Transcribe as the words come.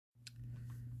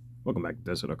Welcome back to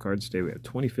Desert Cards. Today we have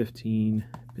 2015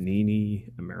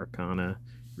 Panini Americana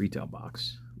retail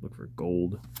box. Look for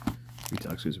gold,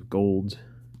 retail exclusive golds.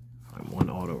 Find one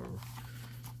auto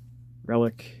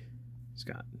relic. It's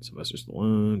got Sylvester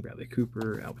Stallone, Bradley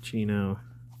Cooper, Al Pacino,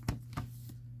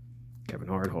 Kevin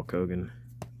Hart, Hulk Hogan,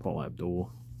 Paul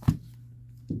Abdul.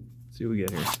 Let's see what we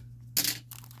get here.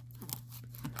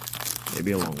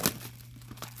 Maybe a long one.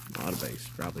 A lot of base.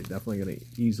 Probably definitely going to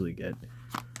easily get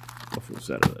a full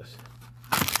set of this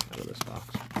out of this box.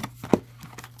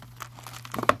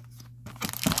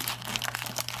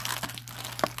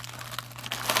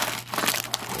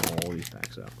 All these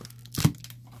packs out.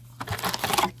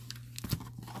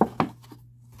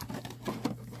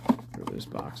 Throw this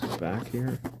boxes back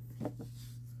here.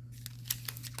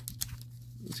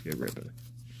 Let's get ripping.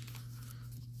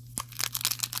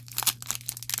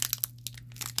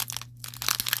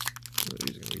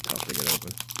 These are going to be tough to get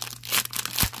open.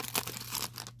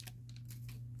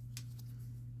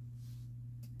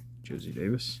 Josie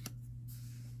Davis,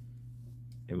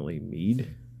 Emily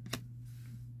Mead,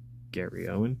 Gary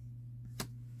Owen,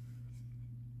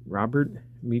 Robert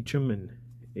Meacham, and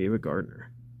Ava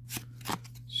Gardner.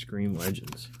 Screen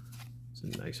Legends. It's a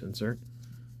nice insert.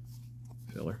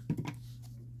 Filler.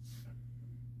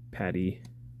 Patty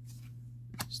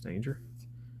Stanger,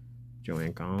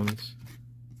 Joanne Collins,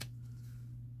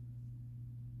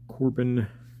 Corbin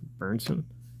Burnson,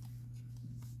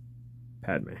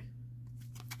 Padme.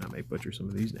 I may butcher some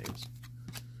of these names.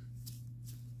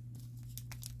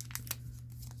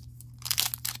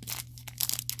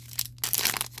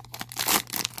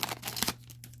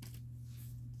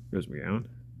 Rose McGowan,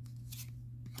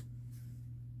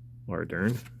 Laura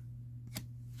Dern,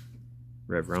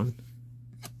 Rev Run,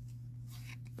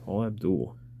 Paul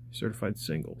Abdul, certified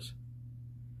singles.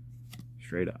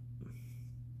 Straight up.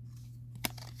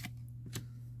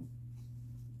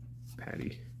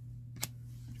 Patty.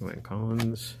 Joanne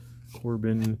Collins,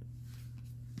 Corbin,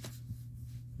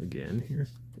 again here.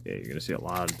 Yeah, you're going to see a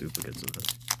lot of duplicates of this.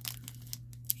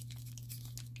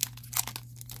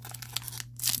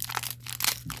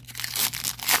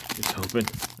 Just hoping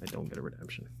I don't get a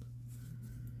redemption.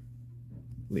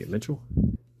 Leah Mitchell,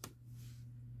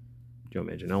 Joe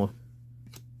Manganiello,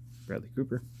 Bradley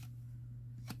Cooper,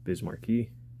 Biz Marquis,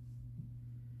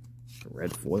 a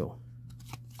red foil.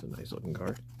 It's a nice looking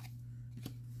card.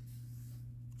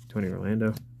 Tony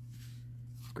Orlando,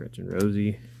 Gretchen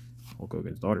Rosie, Hulk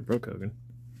Hogan's daughter, Brooke Hogan,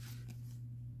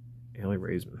 Haley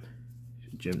Raisman,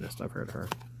 she's a gymnast, I've heard of her.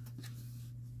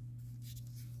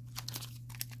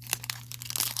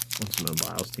 On Simone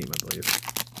Biles' team, I believe.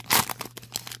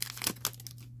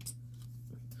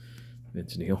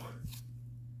 Vince Neil,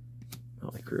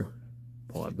 Molly Crew,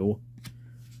 Paul Abdul,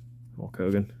 Hulk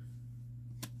Hogan.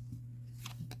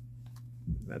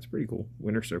 That's pretty cool.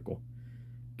 Winner Circle,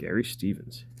 Gary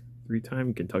Stevens.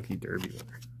 Three-time Kentucky Derby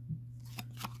winner.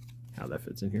 How that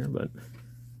fits in here, but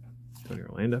Tony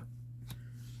Orlando,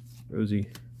 Rosie,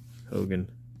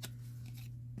 Hogan,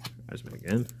 Reisman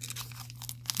again.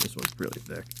 This one's really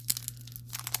thick.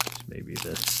 Just maybe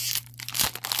this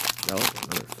relic,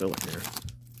 another filler here.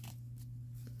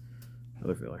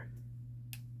 Another filler.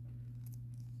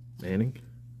 Manning,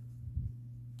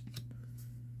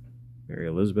 Mary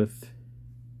Elizabeth.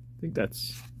 I think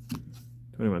that's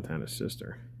Tony Montana's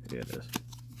sister. Yeah, it is.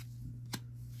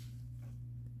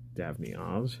 Daphne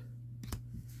Oz,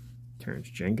 Terrence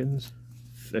Jenkins,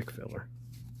 thick filler.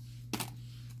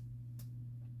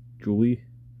 Julie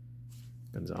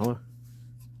Gonzalez,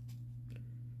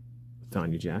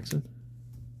 Tanya Jackson,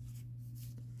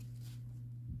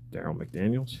 Daryl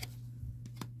McDaniels,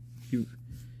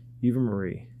 Eva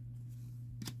Marie.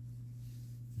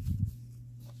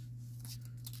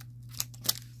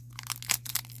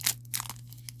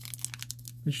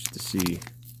 Interested to see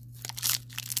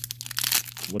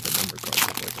what the number cards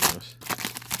look like on this,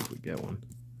 if we get one.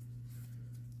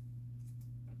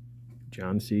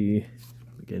 John C.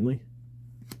 McGinley,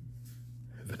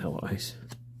 Vanilla Ice,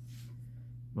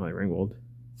 Molly Ringwald,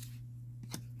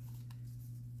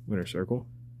 Winner Circle,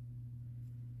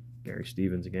 Gary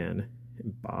Stevens again,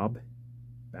 and Bob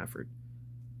Baffert.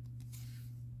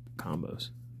 Combos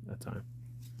that time.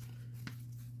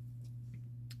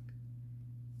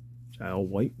 Kyle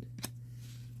White,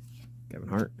 Kevin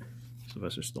Hart,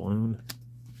 Sylvester Stallone,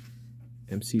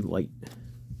 MC Light.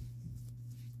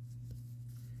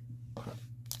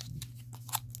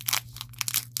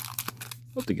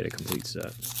 Hope to get a complete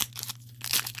set.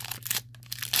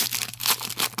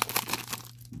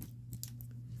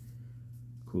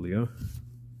 Coolio,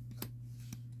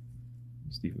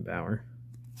 Stephen Bauer,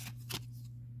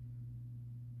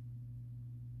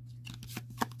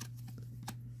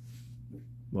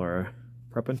 Laura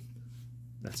Prepon,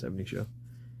 that 70 show.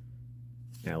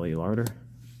 Allie Larder,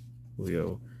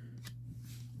 Leo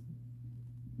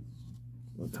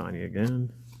Latanya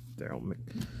again, Daryl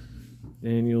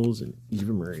McDaniels, and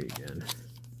Eva Marie again.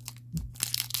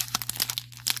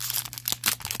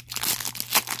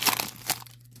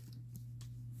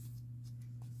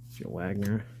 Joe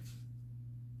Wagner,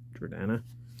 Jordana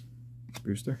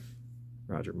Brewster,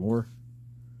 Roger Moore,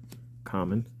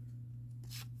 Common.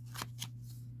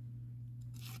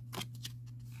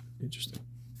 Interesting.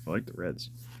 I like the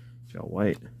Reds. Joe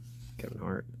White, Kevin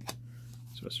Hart,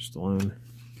 Sylvester Stallone,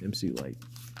 MC Light.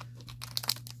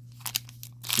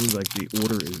 Seems like the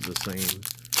order is the same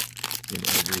in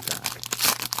every pack.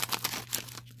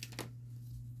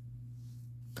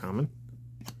 Common.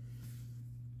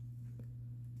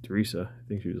 Teresa, I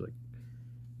think she was like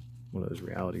one of those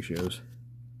reality shows.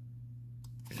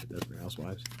 Yeah, Desperate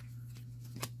Housewives.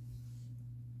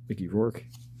 Mickey Rourke.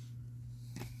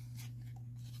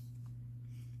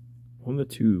 On the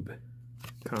Tube.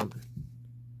 Common.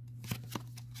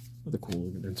 Another cool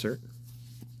looking insert.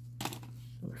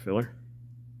 Another filler.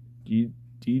 DJ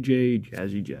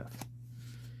Jazzy Jeff.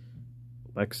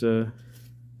 Alexa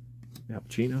Al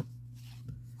Pacino.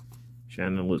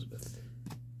 Shannon Elizabeth.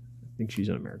 I think she's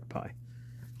in American Pie.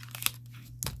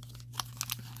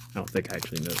 I don't think I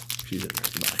actually know she's in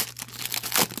American Pie.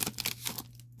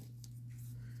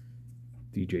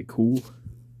 DJ Cool.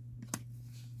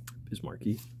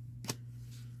 Bismarcky.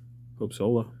 Hope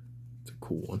Solo. It's a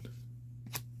cool one.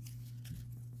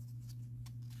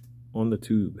 On the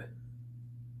Tube.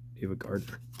 Ava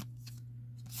Gardner.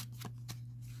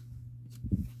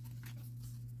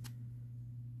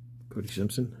 Cody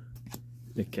Simpson.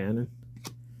 Nick Cannon.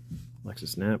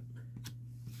 Alexis Knapp.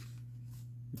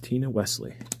 Tina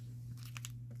Wesley.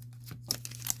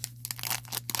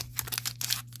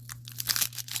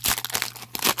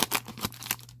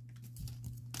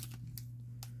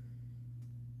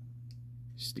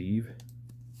 Steve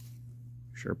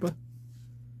Sherpa.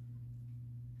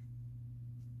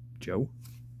 Joe.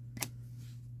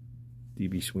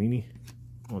 DB Sweeney.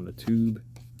 On the Tube.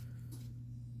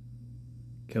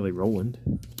 Kelly Rowland.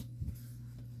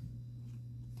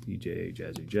 DJ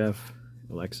Jazzy Jeff.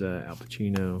 Alexa Al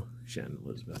Pacino. Shannon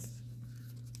Elizabeth.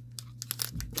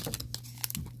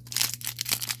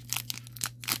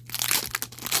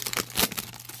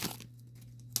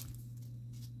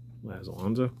 Laz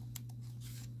Alonso.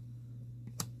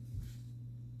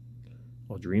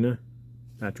 Audrina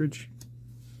Patridge.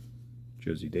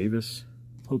 Josie Davis.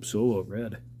 Hope Solo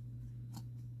Red.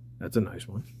 That's a nice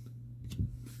one.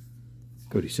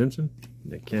 Cody Simpson.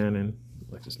 Nick Cannon.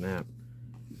 Alexis Knapp.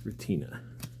 Rutina.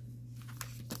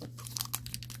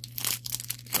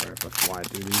 Sorry if I fly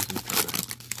through these and try to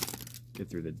get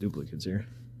through the duplicates here.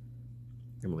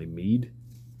 Emily Mead.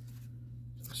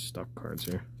 Stuck cards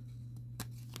here.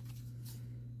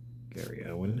 Gary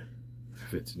Owen.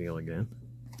 Fitz Neal again.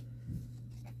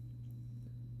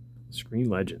 Screen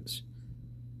Legends.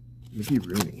 Mickey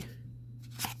Rooney.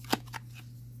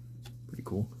 Pretty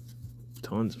cool.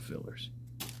 Tons of fillers.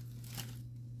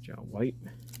 John White.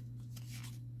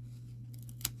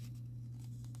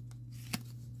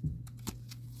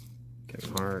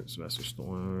 Kevin Hart. Sylvester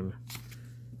Stallone.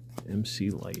 MC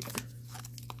Light.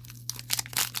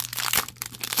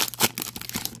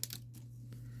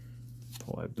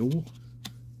 Paul Abdul.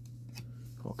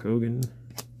 Hulk Hogan.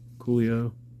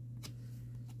 Coolio.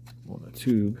 On the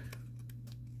Tube.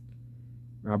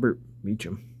 Robert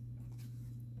Meacham.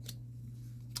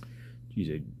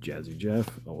 DJ Jazzy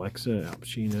Jeff. Alexa Al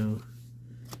Pacino.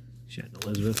 Shannon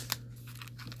Elizabeth.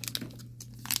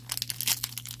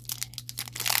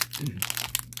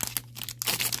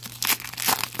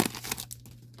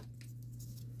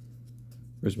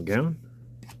 Rose McGowan.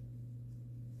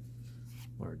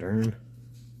 Laura Dern.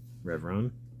 Rev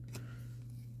Run.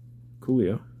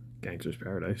 Coolio. Gangster's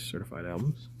Paradise. Certified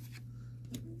Albums.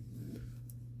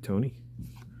 Tony.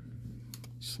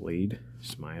 Slade.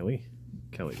 Smiley.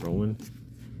 Kelly Rowland.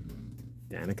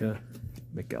 Danica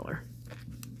McGeller.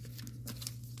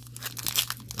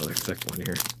 Another thick one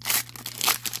here.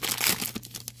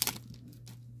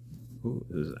 Ooh,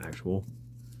 this is actual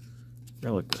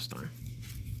relic this time.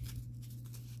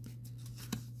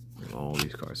 Bring all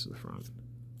these cards to the front.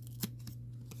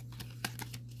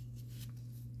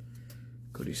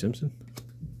 Cody Simpson.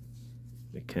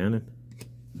 Nick Cannon.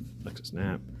 Alexis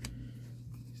Knapp.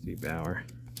 Steve Bauer.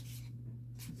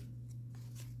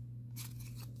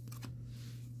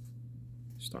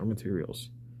 Star Materials.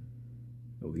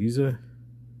 Eliza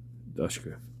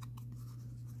Dushka.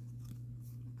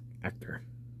 Actor.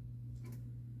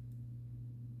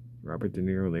 Robert De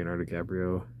Niro, Leonardo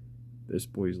DiCaprio, This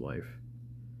Boy's Life.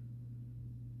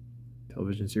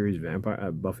 Television series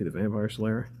Buffy the Vampire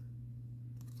Slayer.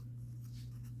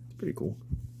 It's pretty cool.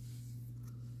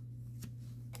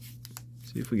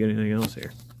 See if we get anything else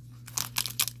here.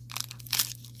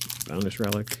 Bonus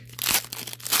relic.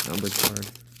 Numbered card.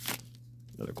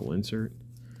 Another cool insert.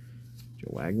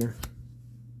 Joe Wagner.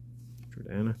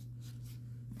 Jordana.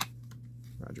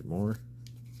 Roger Moore.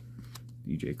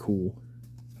 DJ Cool.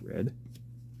 Red.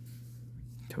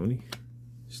 Tony.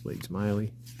 Slade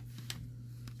Smiley.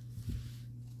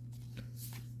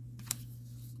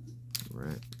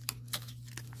 Alright.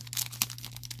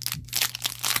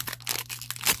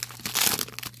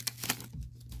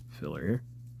 Filler here.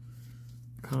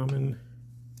 Common.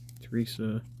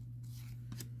 Teresa.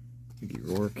 Mickey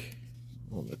Rourke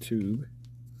on the tube.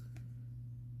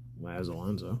 Laz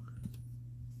Alonso.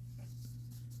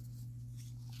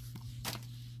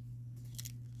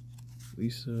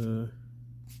 Lisa.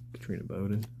 Katrina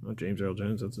Bowden. Oh, James Earl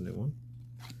Jones, that's a new one.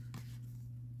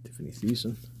 Tiffany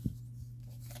Thiessen.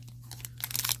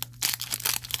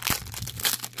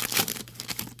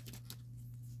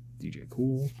 DJ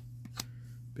Cool.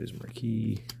 Biz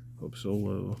Marquis. Hope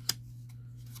Solo.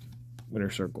 Winner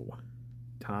Circle.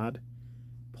 Todd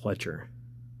Pletcher.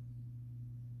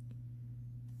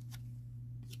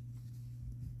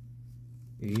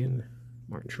 Ian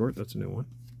Martin Short, that's a new one.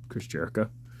 Chris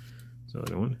Jericho, that's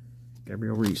another new one.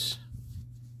 Gabrielle Reese.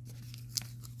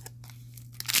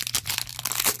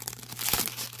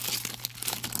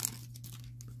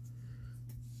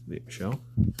 Leah Michelle.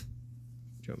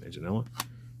 Joe Manganiello.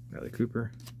 Riley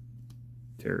Cooper.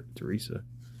 Teresa.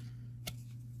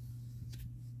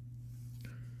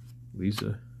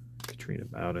 Lisa. Katrina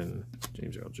Bowden.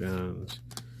 James Earl Jones.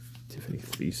 Tiffany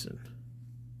Thiessen.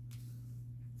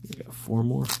 We got 4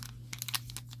 more.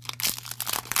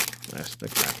 Last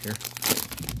stick back here.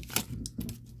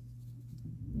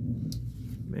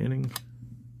 Manning.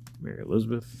 Mary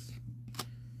Elizabeth.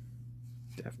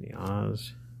 Daphne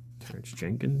Oz. Terrence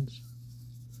Jenkins.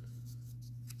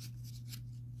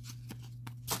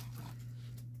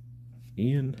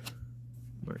 Ian.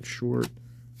 Martin Short.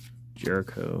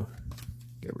 Jericho.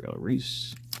 Gabrielle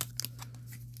Reese.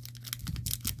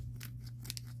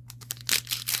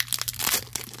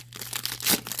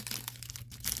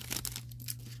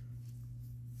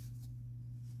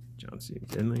 John C.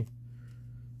 McKinley.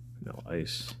 Vanilla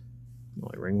Ice.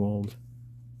 Molly Ringwald.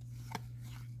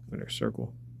 Winner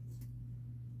Circle.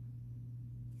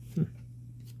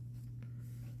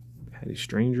 Patty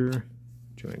Stranger.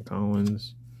 Joanne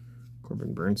Collins.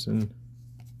 Corbin Burnson.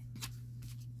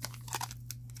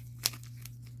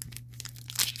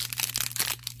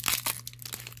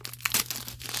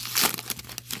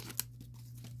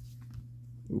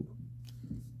 Ooh.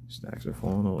 Stacks are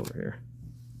falling all over here.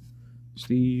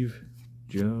 Steve,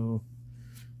 Joe,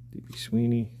 D.B.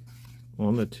 Sweeney,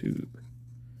 on the tube.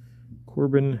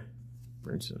 Corbin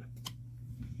Burnson.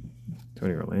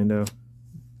 Tony Orlando.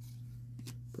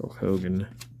 Brooke Hogan.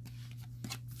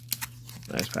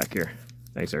 Last pack here.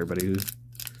 Thanks everybody who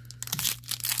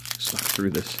stuck through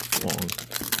this long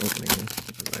opening.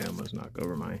 I almost knocked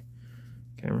over my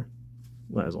camera.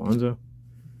 Laz Alonso.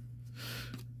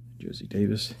 Josie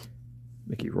Davis.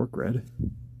 Mickey Rourke red.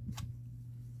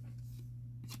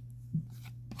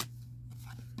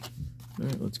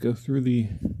 Alright, let's go through do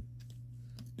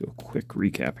a quick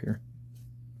recap here.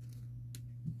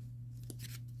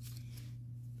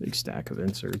 Big stack of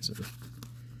inserts and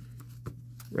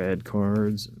red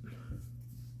cards. And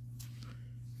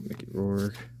Mickey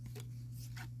Rourke.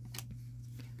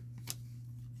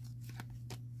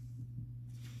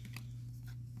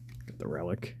 Got the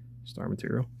relic star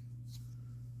material.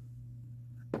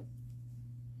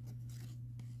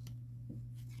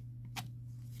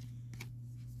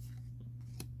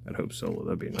 I'd hope Solo,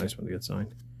 that'd be a nice one to get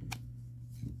signed.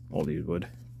 All these would,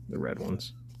 the red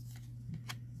ones.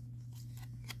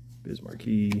 Biz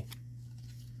Marquis,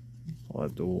 Paul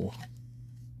Abdul,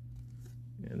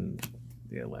 and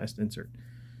the last insert.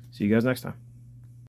 See you guys next time.